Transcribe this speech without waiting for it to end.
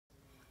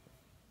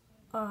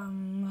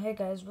Hey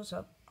guys, what's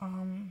up? I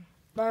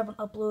haven't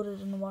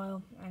uploaded in a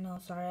while. I know,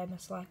 sorry, I've been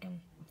slacking.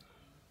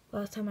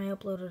 Last time I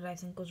uploaded, I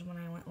think, was when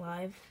I went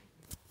live.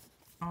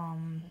 I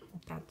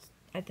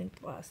think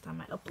the last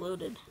time I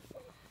uploaded.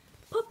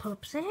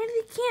 Pup, say hi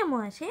to the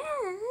camera, say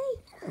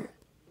hi.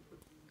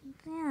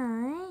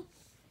 Hi.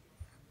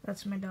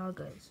 That's my dog,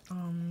 guys.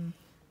 Oh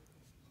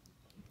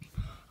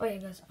yeah,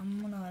 guys, I'm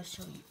gonna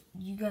show you.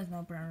 You guys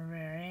know Brown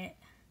Rivera, right?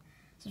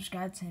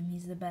 Subscribe to him,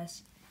 he's the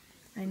best.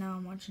 Right now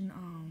I'm watching,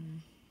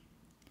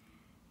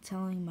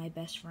 telling my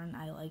best friend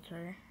I like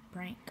her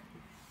prank.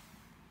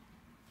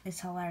 It's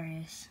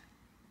hilarious.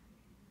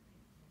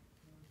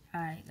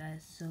 Alright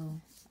guys, so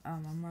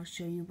I'm gonna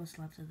show you what's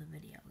left of the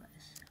video,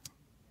 guys.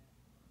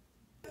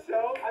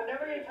 So, I'm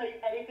never going to tell you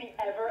anything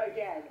ever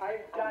again.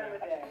 I'm done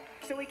with it.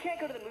 So we can't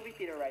go to the movie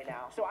theater right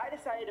now. So I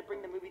decided to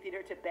bring the movie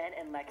theater to Ben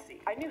and Lexi.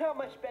 I knew how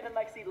much Ben and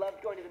Lexi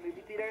loved going to the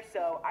movie theater,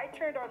 so I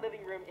turned our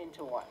living room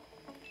into one.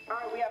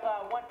 Alright, we have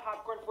one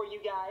popcorn for you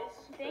guys.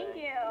 Thank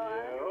you.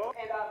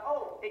 And,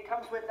 it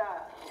comes with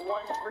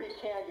one free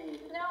candy.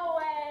 No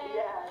way.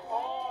 Yes.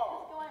 What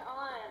is going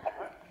on?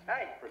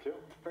 Hey. For two?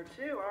 For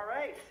two,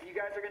 alright. You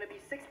guys are going to be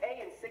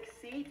 6A and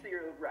 6C to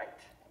your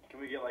right. Can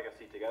we get like a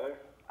seat together?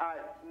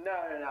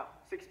 No.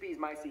 6B is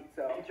my seat,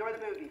 so enjoy the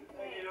movie.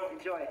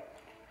 Enjoy.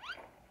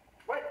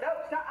 Wait, no,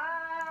 stop.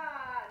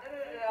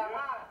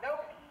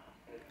 Nope.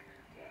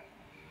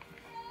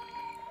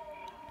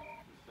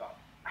 Stop.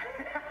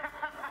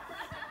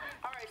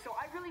 Alright, so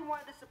I really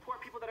wanted to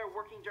support people that are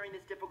working during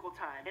this difficult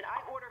time, and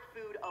I order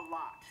food a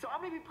lot. So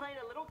I'm going to be playing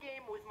a little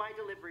game with my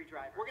delivery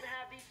driver. We're going to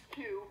have these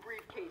two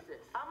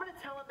briefcases. I'm going to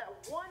tell him that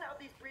one of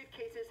these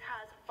briefcases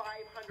has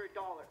 $500.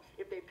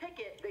 If they pick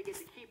it, they get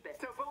to keep it.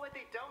 So, but what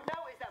they don't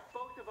know is that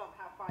both of them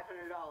have $500.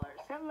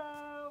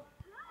 Hello.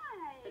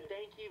 Hi.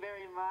 Thank you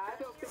very much.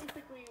 So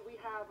basically, we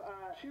have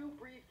two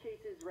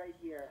briefcases right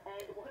here,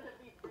 and one of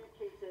these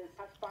briefcases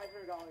has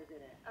 $500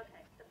 in it.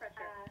 Okay, the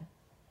pressure.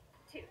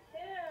 Two.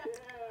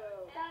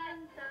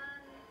 Dun,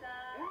 dun,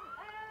 dun.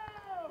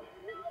 Oh!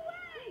 No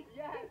way!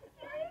 Yes.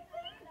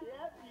 Seriously?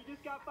 Yep, you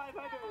just got $500.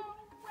 No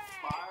way.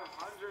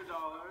 $500.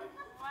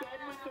 Ben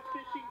with the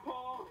fishing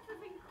pole. This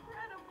is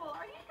incredible.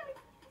 Are you guys,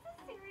 is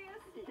this serious?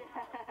 Yes.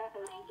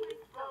 Thank you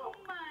so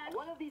much.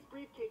 One of these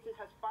briefcases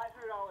has $500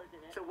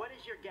 in it. So what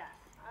is your guess?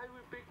 I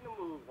would pick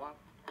number one.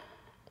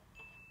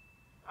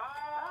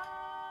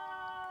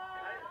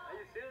 Are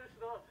you serious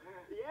though?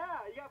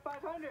 Yeah, you got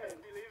 500. I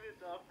believe it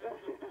though. There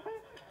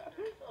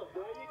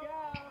you go.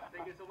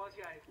 Thank you so much,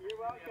 guys. You're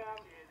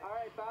welcome. All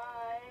right,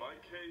 bye. My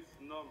case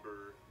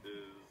number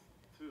is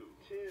 2.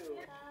 2.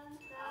 Dun,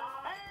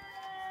 dun.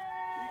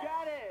 You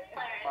got it.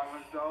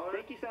 $500.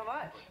 Thank you so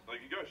much.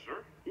 Like, you guys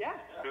sure? Yeah.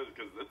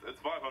 Because it's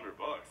 $500.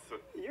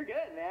 You're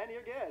good, man.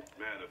 You're good.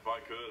 Man, if I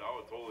could, I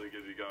would totally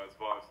give you guys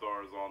 5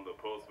 stars on the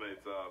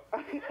Postmates app.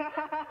 Peace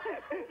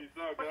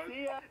out, guys.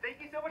 See ya.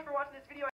 Thank you so much for watching this video.